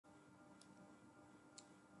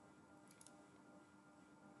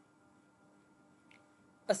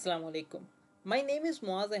Assalamu alaikum. My name is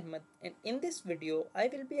Moaz Ahmad, and in this video I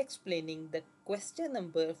will be explaining the question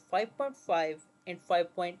number 5.5 and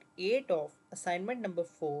 5.8 of assignment number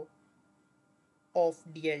 4 of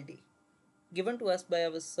DLD, given to us by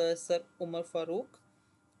our Sir Umar Farooq.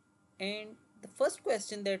 And the first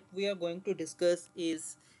question that we are going to discuss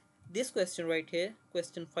is this question right here,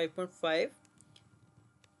 question 5.5.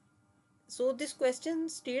 So this question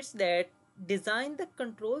states that design the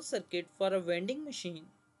control circuit for a vending machine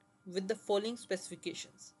with the following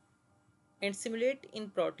specifications and simulate in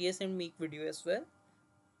Proteus and make video as well.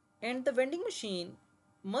 And the vending machine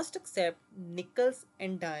must accept nickels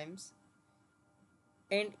and dimes.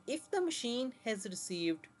 And if the machine has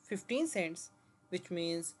received 15 cents, which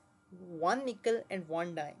means one nickel and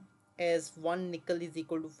one dime, as one nickel is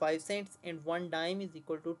equal to 5 cents and one dime is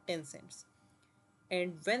equal to 10 cents.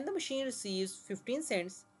 And when the machine receives 15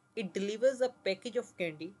 cents, it delivers a package of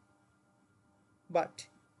candy. But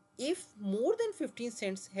if more than 15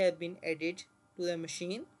 cents have been added to the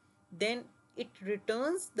machine, then it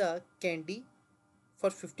returns the candy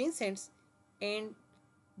for 15 cents and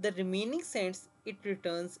the remaining cents it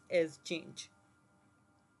returns as change.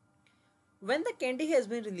 When the candy has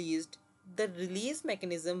been released, the release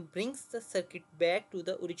mechanism brings the circuit back to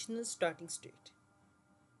the original starting state.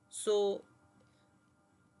 So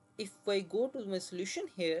if I go to my solution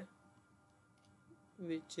here,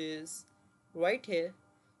 which is right here,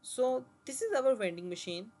 so this is our vending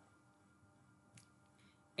machine,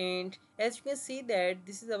 and as you can see that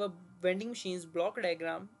this is our vending machine's block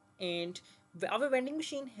diagram, and our vending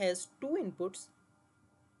machine has two inputs,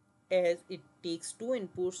 as it takes two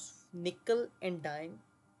inputs, nickel and dime,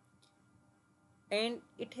 and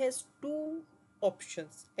it has two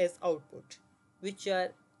options as output, which are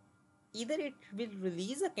either it will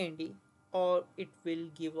release a candy or it will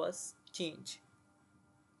give us change.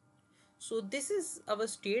 So this is our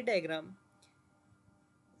state diagram.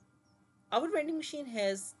 Our vending machine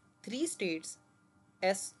has three states: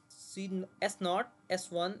 S, S0,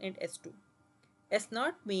 S1 and S2.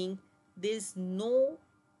 S0 being there is no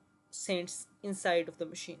cents inside of the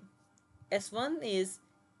machine. S1 is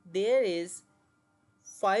there is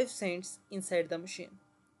 5 cents inside the machine.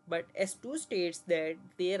 But S2 states that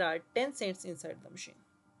there are 10 cents inside the machine.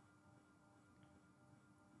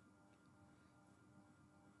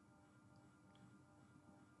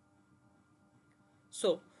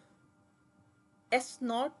 So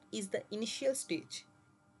S0 is the initial stage.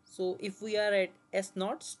 So if we are at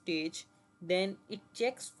S0 stage, then it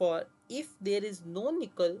checks for if there is no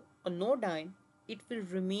nickel or no dime, it will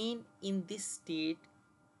remain in this state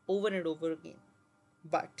over and over again.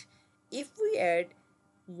 But if we add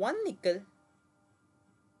one nickel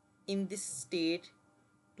in this state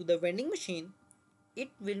to the vending machine, it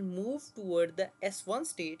will move toward the S1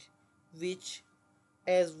 state, which,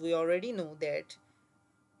 as we already know, that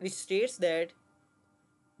which states that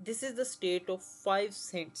this is the state of 5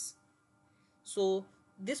 cents. So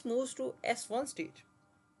this moves to S1 state.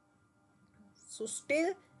 So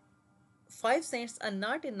still 5 cents are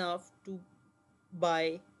not enough to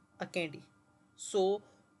buy a candy. So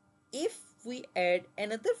if we add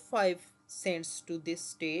another 5 cents to this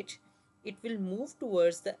state, it will move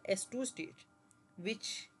towards the S2 state,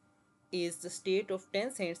 which is the state of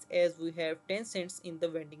 10 cents, as we have 10 cents in the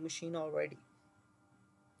vending machine already.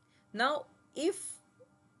 Now if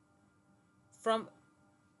from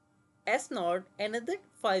S0 another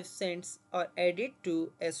 5 cents are added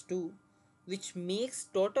to S2, which makes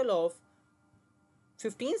total of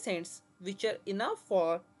 15 cents, which are enough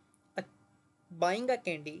for a, buying a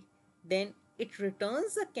candy, then it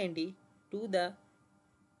returns the candy to the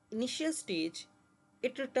initial stage.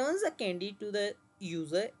 It returns the candy to the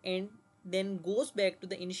user and then goes back to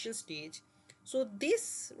the initial stage. So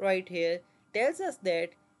this right here tells us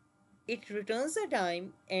that it returns the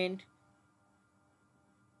time, and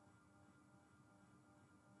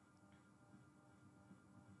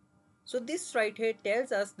so this right here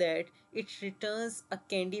tells us that it returns a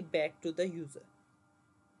candy back to the user.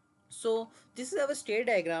 So this is our state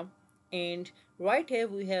diagram, and right here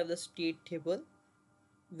we have the state table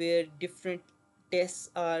where different tests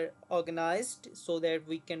are organized so that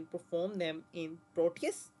we can perform them in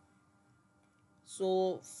Proteus.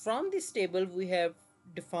 So from this table we have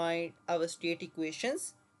defined our state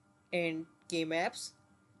equations and K-maps.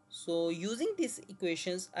 So using these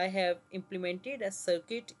equations, I have implemented a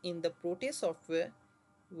circuit in the Proteus software,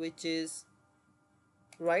 which is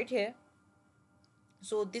right here.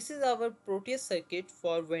 So this is our Proteus circuit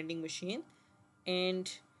for vending machine,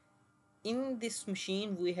 and in this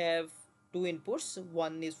machine we have two inputs.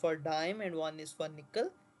 One is for dime and one is for nickel,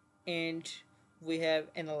 and we have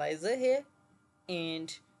analyzer here,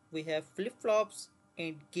 and we have flip-flops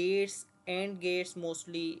and gates and gates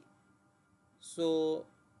mostly. So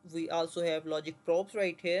we also have logic probes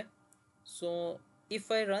right here. So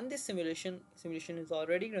if I run this simulation is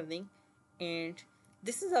already running, and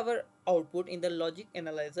this is our output in the logic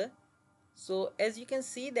analyzer. So as you can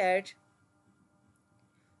see that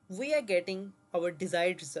we are getting our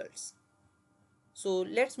desired results. So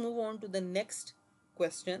let's move on to the next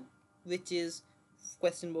question, which is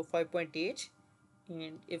question number 5.8.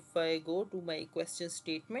 And if I go to my question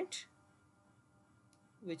statement,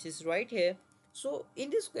 which is right here. So in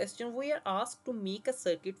this question, we are asked to make a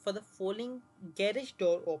circuit for the following garage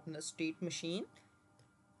door opener state machine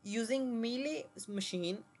using Melee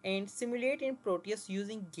machine and simulate in Proteus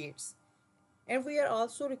using gates. And we are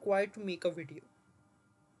also required to make a video.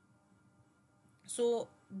 So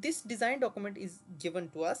this design document is given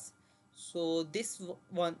to us. So this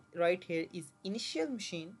one right here is initial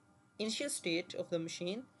state of the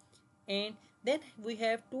machine, and then we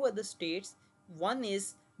have two other states. One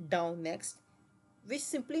is down next, which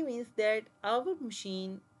simply means that our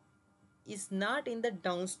machine is not in the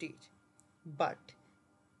down stage, but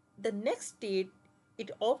the next state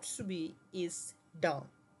it opts to be is down.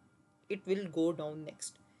 It will go down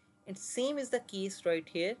next, and same is the case right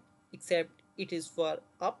here, except it is for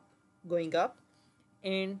up, going up.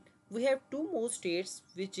 And we have two more states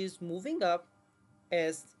which is moving up,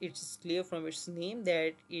 as it is clear from its name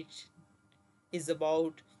that it is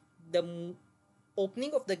about the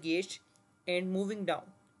opening of the gate, and moving down,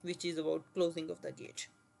 which is about closing of the gate.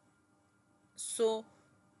 So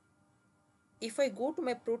if I go to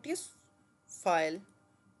my Proteus file,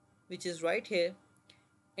 which is right here,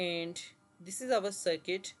 and this is our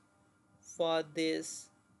circuit for this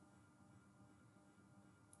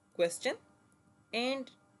question. And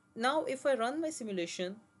now if I run my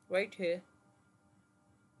simulation right here,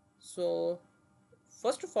 so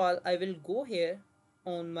first of all I will go here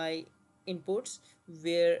on my inputs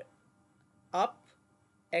where up,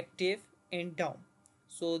 active and down.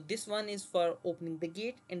 So this one is for opening the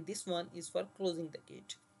gate and this one is for closing the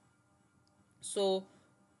gate. So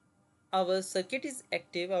our circuit is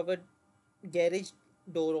active, our garage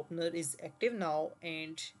door opener is active now,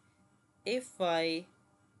 and if I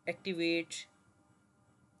activate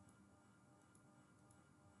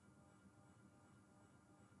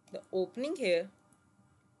the opening here,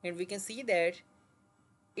 and we can see that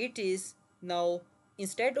it is now,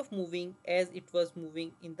 instead of moving as it was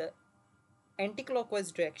moving in the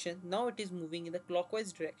anti-clockwise direction, now it is moving in the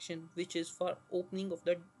clockwise direction, which is for opening of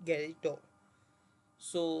the garage door.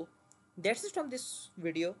 So that's it from this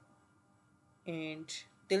video, and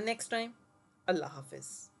till next time, Allah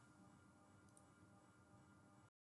Hafiz.